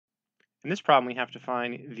In this problem, we have to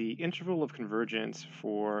find the interval of convergence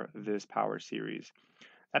for this power series.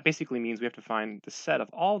 That basically means we have to find the set of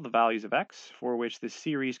all the values of x for which this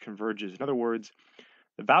series converges. In other words,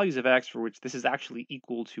 the values of x for which this is actually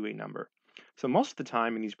equal to a number. So most of the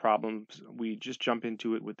time in these problems, we just jump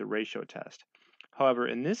into it with the ratio test. However,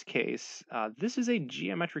 in this case, this is a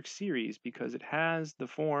geometric series because it has the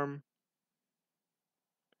form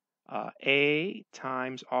a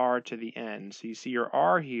times r to the n. So you see your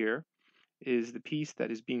r here is the piece that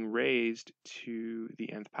is being raised to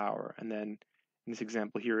the nth power. And then in this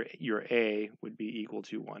example here, your a would be equal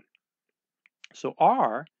to 1. So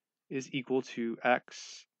r is equal to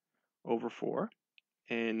x over 4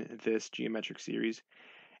 in this geometric series.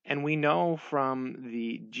 And we know from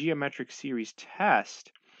the geometric series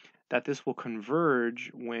test that this will converge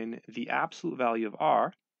when the absolute value of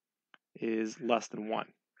r is less than 1.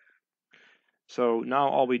 So now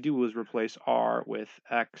all we do is replace r with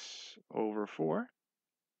x over 4.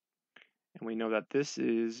 And we know that this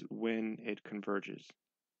is when it converges.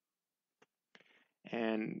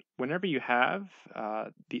 And whenever you have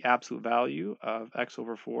the absolute value of x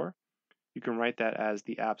over 4, you can write that as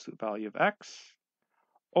the absolute value of x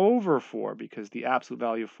over 4, because the absolute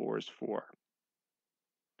value of 4 is 4.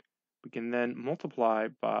 We can then multiply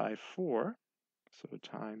by 4, so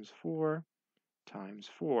times 4 times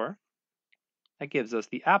 4. That gives us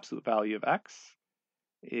the absolute value of x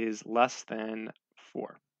is less than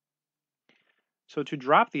 4. So to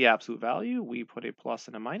drop the absolute value, we put a plus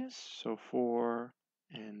and a minus, so 4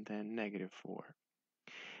 and then negative 4.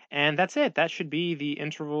 And that's it. That should be the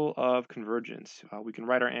interval of convergence. We can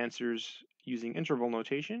write our answers using interval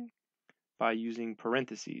notation by using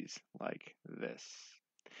parentheses like this.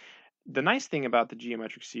 The nice thing about the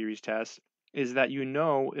geometric series test is that you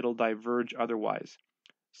know it'll diverge otherwise.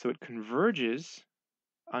 So it converges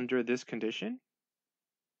under this condition,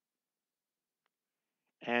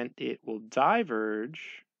 and it will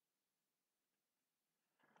diverge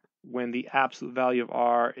when the absolute value of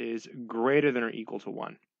r is greater than or equal to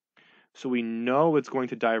 1. So we know it's going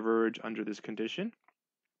to diverge under this condition.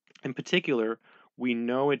 In particular, we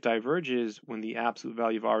know it diverges when the absolute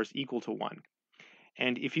value of r is equal to 1.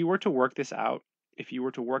 And if you were to work this out, if you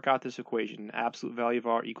were to work out this equation, absolute value of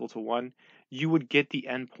r equal to 1, you would get the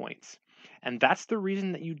endpoints. And that's the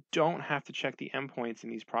reason that you don't have to check the endpoints in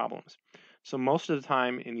these problems. So most of the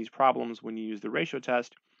time in these problems, when you use the ratio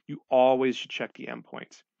test, you always should check the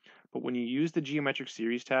endpoints. But when you use the geometric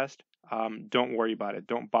series test, don't worry about it.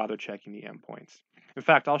 Don't bother checking the endpoints. In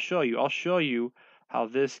fact, I'll show you how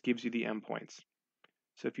this gives you the endpoints.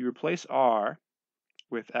 So if you replace r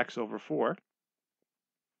with x over 4,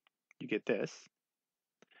 you get this.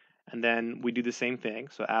 And then we do the same thing.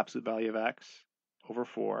 So absolute value of x over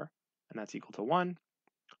 4, and that's equal to 1.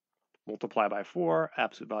 Multiply by 4,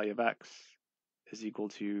 absolute value of x is equal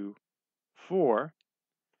to 4.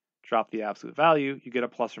 Drop the absolute value, you get a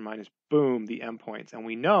plus or minus, boom, the endpoints. And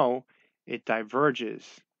we know it diverges.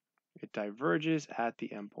 It diverges at the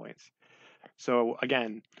endpoints. So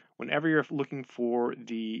again, whenever you're looking for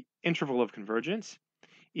the interval of convergence,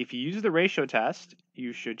 if you use the ratio test,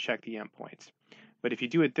 you should check the endpoints. But if you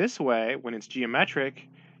do it this way, when it's geometric,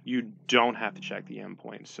 you don't have to check the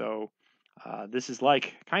endpoints. So this is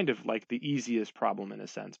kind of like the easiest problem in a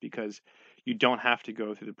sense, because you don't have to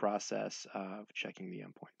go through the process of checking the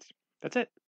endpoints. That's it.